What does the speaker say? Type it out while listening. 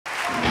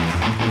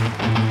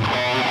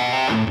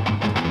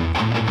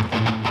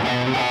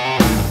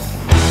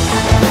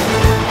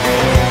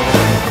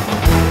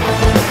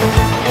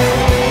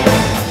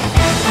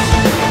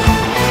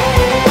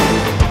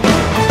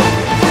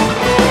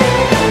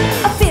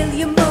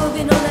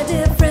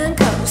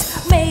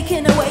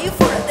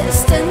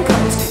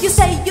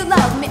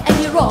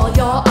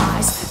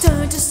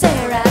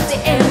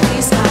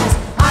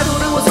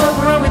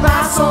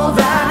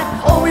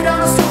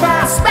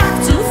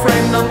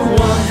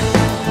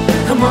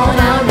Come on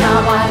out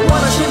now, I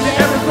wanna show you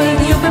everything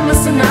you've been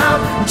missing out.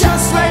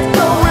 Just let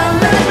go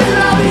and let me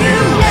love you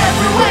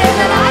every way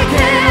that I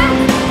can.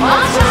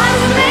 I'll try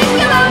to make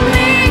you love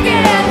me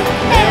again.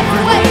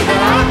 Every way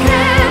that I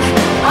can,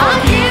 I'll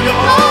give you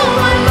all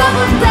my love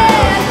and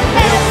then.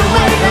 Every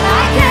way that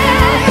I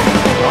can,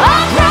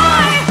 I'll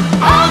try,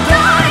 I'll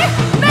die,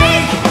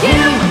 make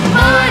you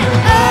mine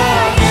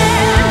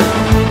again.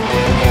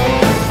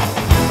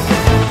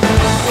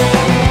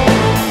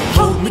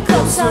 Hold me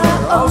closer,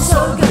 oh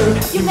so good.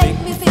 You make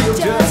me feel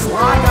just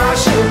like I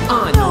should.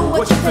 I know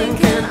what you're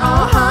thinking,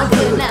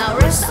 good. Now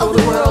rest of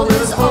the world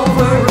is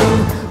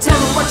overruled. Tell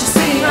me what you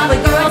see, all the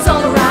girls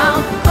all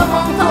around. Come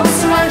on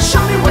closer and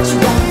show me what you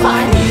won't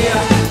find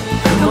here.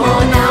 Come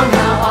on now,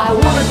 now, I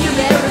wanna give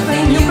you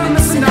everything you've been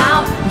missing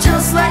out.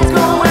 Just let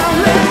go and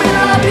let me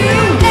love you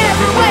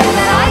every way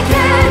that I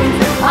can.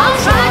 I'll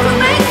try to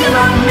make you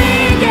love me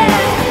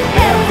again.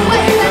 Every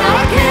way that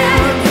I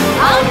can,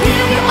 I'll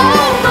give you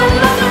all my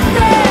love and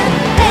then.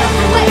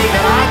 Every way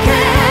that I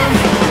can,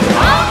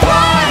 I'll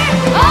try,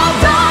 I'll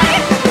die,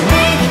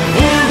 make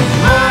you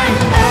mine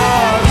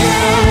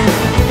again.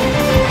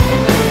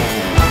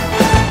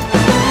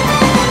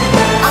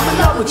 I'm in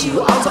love with you,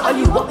 I'll tell all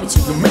you want me to.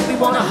 You make me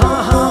wanna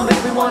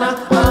make me wanna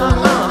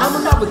I'm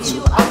in love with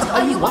you, I'll tell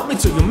all you want me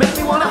to. You make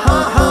me wanna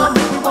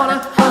make me wanna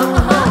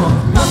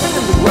Nothing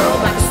in the world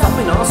that can stop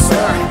me, no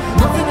sir.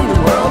 Nothing in the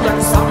world that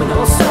can stop me,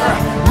 no sir.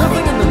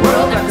 Nothing in the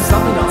world that can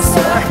stop me, no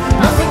sir.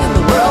 Nothing in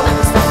the world that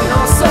can stop me,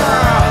 no sir.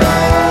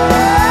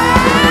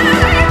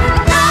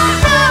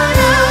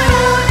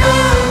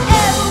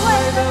 Every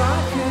way that I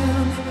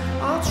can,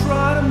 I'll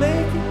try to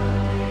make it.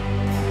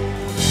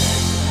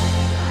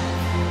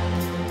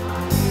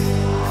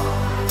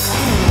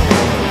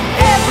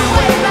 Every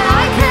way that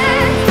I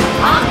can,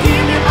 I'll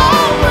give you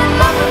all my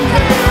love and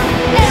then.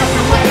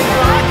 Every way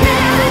that I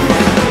can,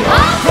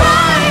 I'll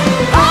try,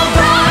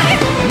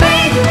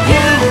 make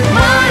you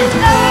mine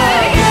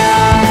again.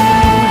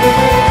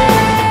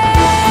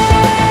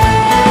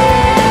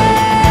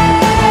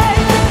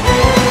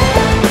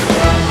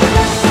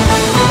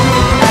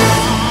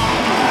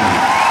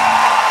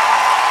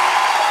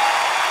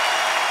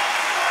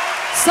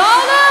 Sağ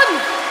olun.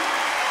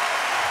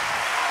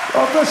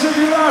 Çok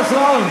teşekkürler,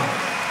 sağ olun.